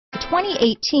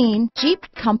2018 Jeep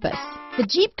Compass. The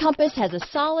Jeep Compass has a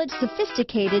solid,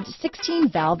 sophisticated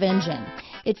 16-valve engine.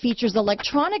 It features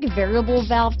electronic variable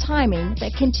valve timing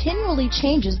that continually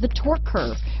changes the torque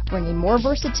curve, bringing more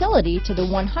versatility to the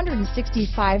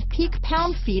 165 peak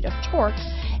pound-feet of torque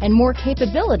and more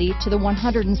capability to the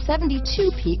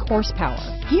 172 peak horsepower.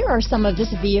 Here are some of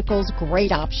this vehicle's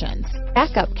great options: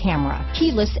 backup camera,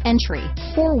 keyless entry,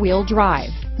 four-wheel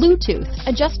drive, Bluetooth,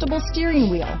 adjustable steering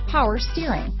wheel, power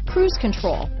steering, cruise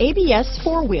control, ABS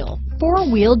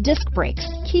four-wheel disc brakes,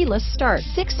 keyless start,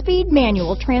 6-speed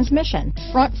manual transmission,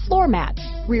 front floor mats,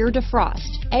 rear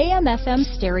defrost, AM/FM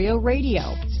stereo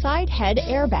radio, side head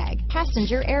airbag,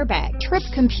 passenger airbag, trip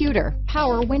computer,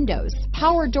 power windows,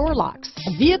 power door locks.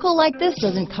 A vehicle like this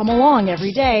doesn't come along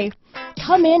every day.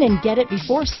 Come in and get it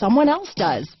before someone else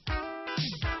does.